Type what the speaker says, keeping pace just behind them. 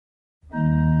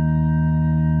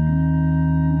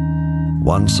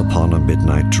Once upon a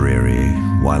midnight dreary,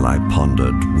 while I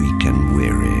pondered, weak and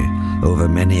weary, over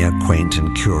many a quaint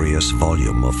and curious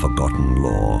volume of forgotten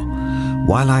lore,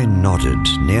 while I nodded,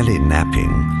 nearly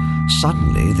napping,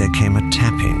 suddenly there came a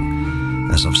tapping,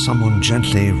 as of someone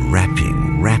gently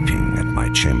rapping at my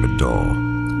chamber door.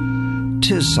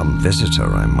 "'Tis some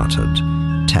visitor," I muttered,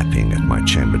 tapping at my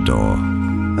chamber door.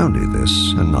 "Only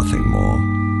this, and nothing more."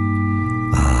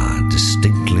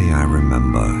 Distinctly I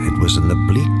remember, it was in the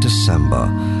bleak December,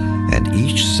 and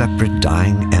each separate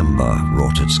dying ember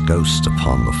wrought its ghost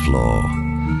upon the floor.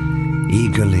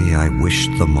 Eagerly I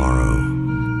wished the morrow,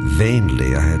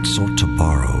 vainly I had sought to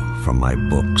borrow from my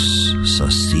books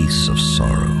surcease of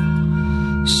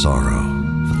sorrow, sorrow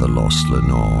for the lost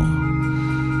Lenore,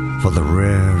 for the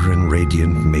rare and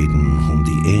radiant maiden whom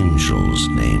the angels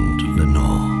named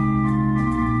Lenore,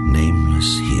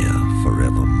 nameless here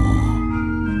forevermore.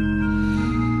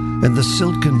 And the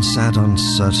silken, sad,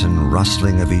 uncertain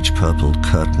rustling of each purple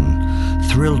curtain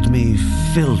thrilled me,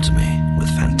 filled me with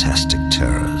fantastic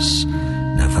terrors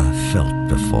never felt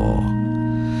before,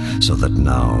 so that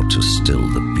now, to still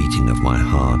the beating of my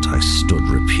heart, I stood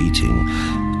repeating,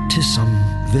 "'Tis some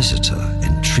visitor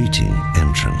entreating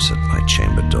entrance at my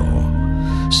chamber door,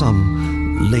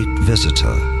 some late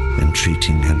visitor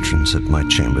entreating entrance at my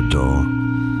chamber door.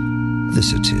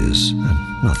 This it is,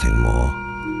 and nothing more."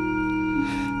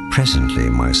 Presently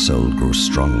my soul grew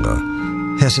stronger,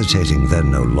 hesitating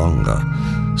then no longer.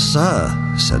 "Sir,"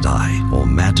 said I, or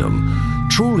 "Madam,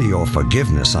 truly your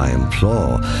forgiveness I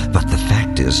implore, but the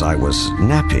fact is I was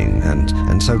napping,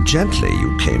 and so gently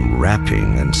you came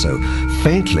rapping, and so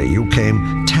faintly you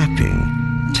came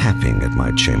tapping at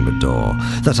my chamber door,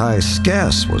 that I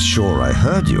scarce was sure I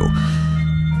heard you.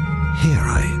 Here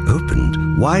I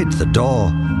opened wide the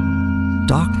door,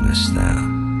 darkness there,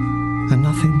 and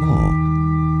nothing more.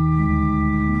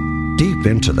 Deep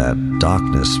into that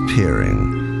darkness peering,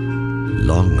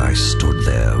 long I stood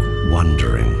there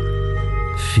wondering,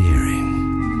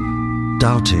 fearing,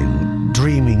 doubting,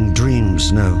 dreaming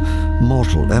dreams no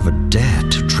mortal ever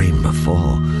dared to dream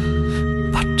before.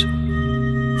 But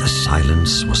the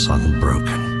silence was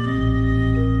unbroken,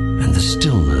 and the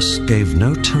stillness gave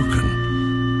no token,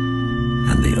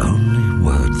 and the only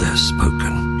word there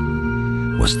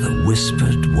spoken was the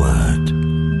whispered word,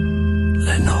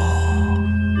 "Lenore."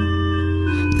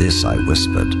 This I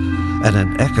whispered, and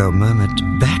an echo murmured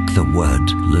back the word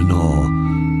 "Lenore."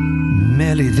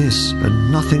 Merely this,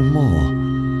 and nothing more.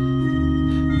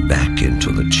 Back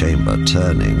into the chamber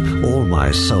turning, all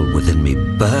my soul within me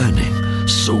burning,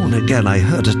 soon again I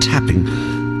heard a tapping,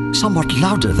 somewhat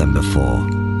louder than before.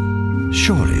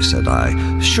 "Surely," said I,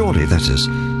 "surely that is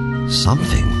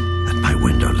something at my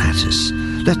window lattice.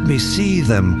 Let me see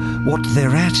them, what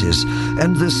thereat is,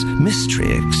 and this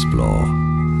mystery explore.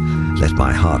 Let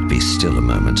my heart be still a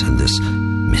moment, and this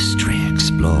mystery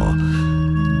explore.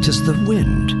 'Tis the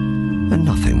wind, and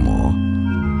nothing more."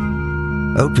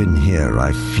 Open here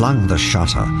I flung the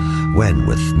shutter, when,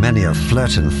 with many a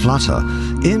flirt and flutter,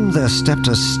 in there stepped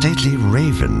a stately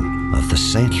raven of the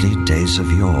saintly days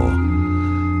of yore.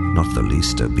 Not the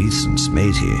least obeisance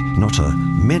made he, not a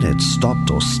minute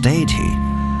stopped or stayed he,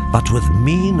 but with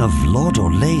mien of lord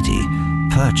or lady,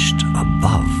 perched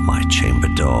above my chamber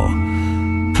door,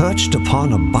 perched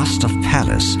upon a bust of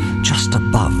Pallas just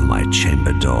above my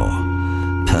chamber door,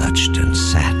 perched and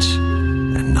sat,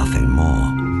 and nothing more.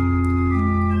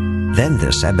 Then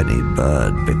this ebony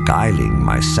bird, beguiling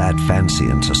my sad fancy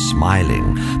into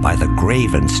smiling by the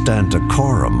grave and stern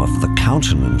decorum of the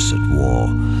countenance it wore,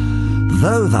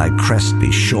 "Though thy crest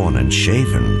be shorn and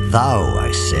shaven, thou,"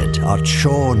 I said, "art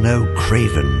sure no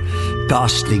craven,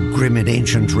 ghastly, grim, and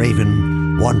ancient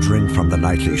raven, wandering from the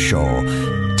nightly shore.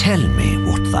 Tell me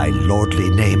what thy lordly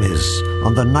name is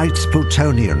on the night's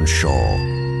Plutonian shore."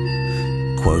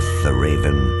 Quoth the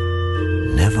raven,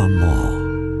 "Nevermore."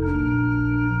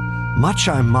 Much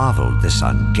I marvelled this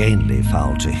ungainly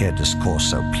fowl to hear discourse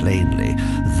so plainly,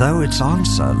 though its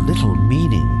answer little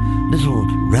meaning, little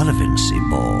relevancy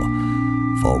bore.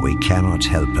 For we cannot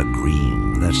help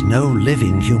agreeing that no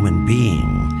living human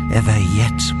being ever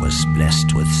yet was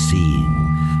blessed with seeing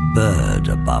bird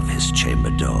above his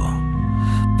chamber door,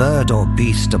 bird or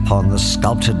beast upon the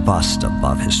sculpted bust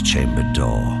above his chamber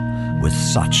door, with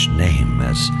such name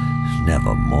as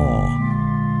Nevermore.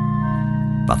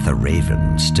 But the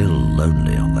raven, still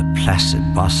lonely on that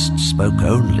placid bust, spoke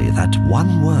only that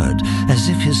one word, as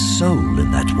if his soul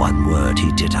in that one word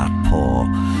he did outpour.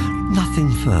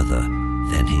 Nothing further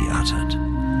then he uttered,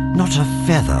 not a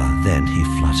feather then he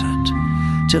fluttered,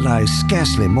 till I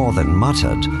scarcely more than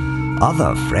muttered,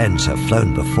 "Other friends have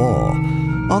flown before,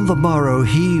 On the morrow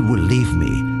he will leave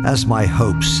me, as my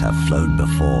hopes have flown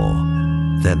before.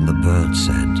 Then the bird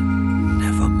said,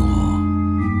 nevermore.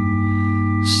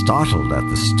 Startled at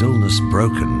the stillness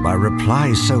broken by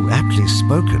reply so aptly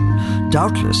spoken,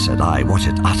 doubtless, said I, what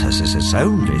it utters is its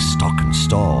only stock and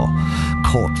store,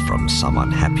 caught from some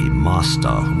unhappy master,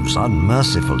 whose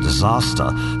unmerciful disaster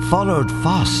followed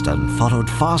fast and followed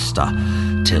faster,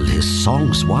 till his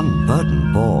songs one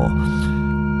burden bore,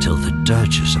 till the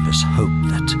dirges of his hope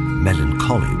that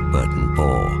melancholy burden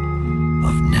bore,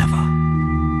 of never,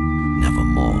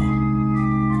 nevermore.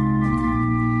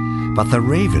 But the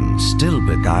raven, still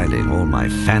beguiling all my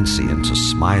fancy into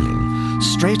smiling,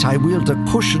 straight I wheeled a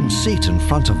cushioned seat in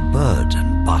front of bird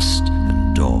and bust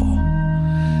and door.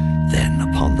 Then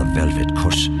upon the velvet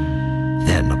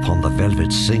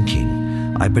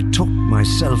sinking, I betook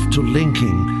myself to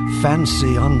linking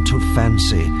fancy unto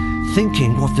fancy,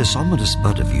 thinking what this ominous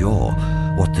bird of yore,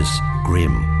 what this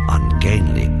grim,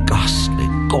 ungainly, ghastly,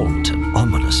 gaunt and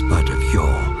ominous bird of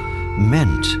yore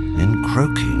meant in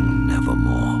croaking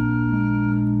nevermore.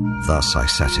 Thus I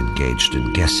sat engaged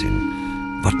in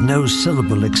guessing, but no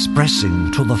syllable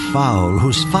expressing to the fowl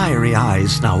whose fiery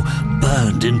eyes now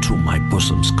burned into my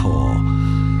bosom's core.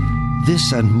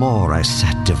 This and more I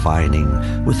sat divining,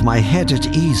 with my head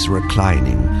at ease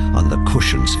reclining on the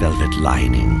cushion's velvet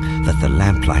lining that the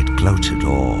lamplight gloated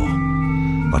o'er,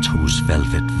 but whose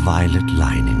velvet violet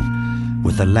lining,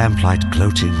 with the lamplight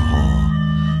gloating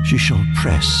o'er, she shall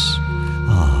press,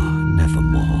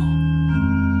 nevermore.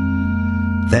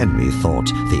 Then methought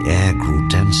the air grew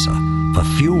denser,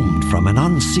 perfumed from an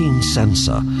unseen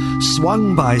censer,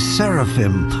 swung by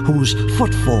seraphim whose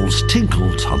footfalls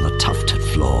tinkled on the tufted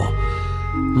floor.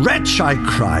 Wretch, I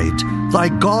cried, thy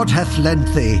God hath lent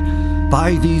thee,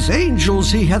 by these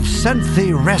angels he hath sent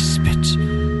thee respite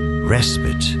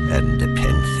and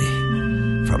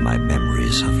nepenthe from my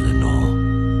memories of Lenore.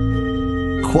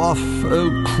 Quaff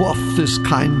this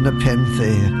kind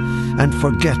nepenthe, and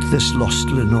forget this lost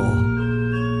Lenore.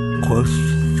 Quoth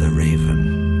the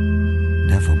raven,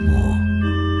 nevermore.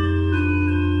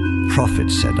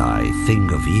 Prophet, said I, thing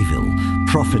of evil,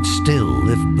 prophet still,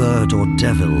 if bird or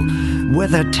devil,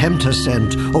 whether tempter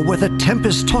sent, or whether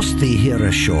tempest tossed thee here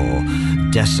ashore,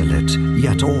 desolate,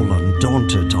 yet all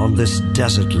undaunted, on this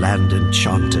desert land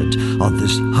enchanted, on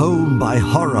this home by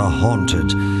horror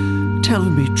haunted, tell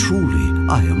me truly,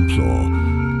 I implore,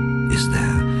 is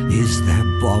there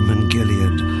balm in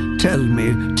Gilead? Tell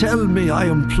me, I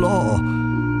implore.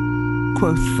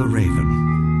 Quoth the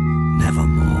raven,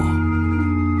 nevermore.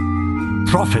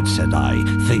 Prophet, said I,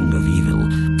 thing of evil,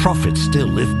 prophet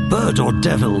still, if bird or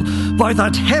devil, by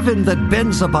that heaven that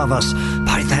bends above us,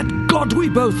 by that God we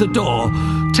both adore,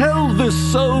 tell this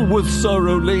soul with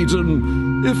sorrow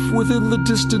laden, if within the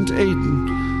distant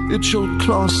Aidenn it shall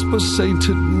clasp a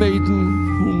sainted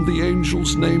maiden, whom the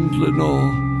angels named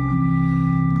Lenore.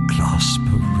 Clasp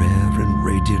a rare and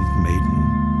radiant maiden,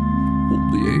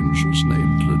 whom the angels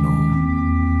named Lenore.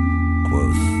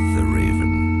 Quoth the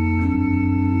raven,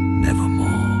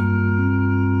 nevermore.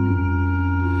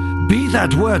 Be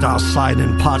that word our sign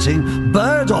in parting,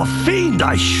 bird or fiend,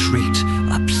 I shrieked,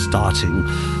 upstarting.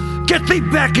 Get thee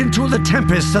back into the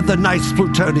tempest and the night's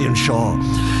Plutonian shore.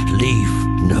 Leave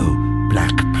no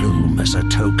black plume as a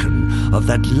token of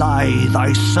that lie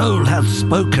thy soul hath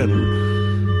spoken.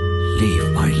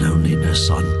 Leave my loneliness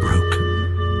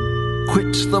unbroken.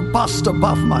 Quit the bust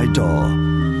above my door.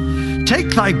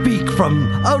 Take thy beak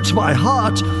from out my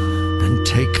heart, and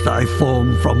take thy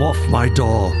form from off my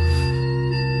door.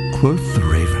 Quoth the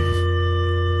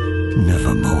raven,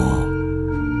 nevermore.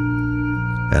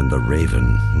 And the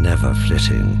raven, never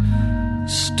flitting,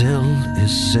 still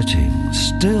is sitting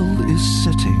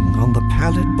on the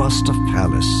pallid bust of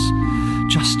Pallas,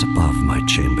 just above my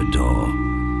chamber door.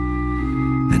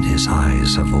 And his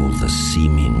eyes have all the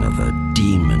seeming of a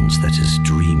demon's that is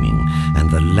dreaming, and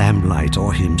the lamplight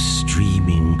o'er him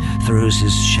streaming throws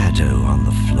his shadow on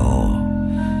the floor.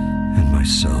 And my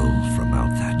soul from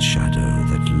out that shadow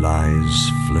that lies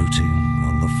floating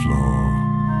on the floor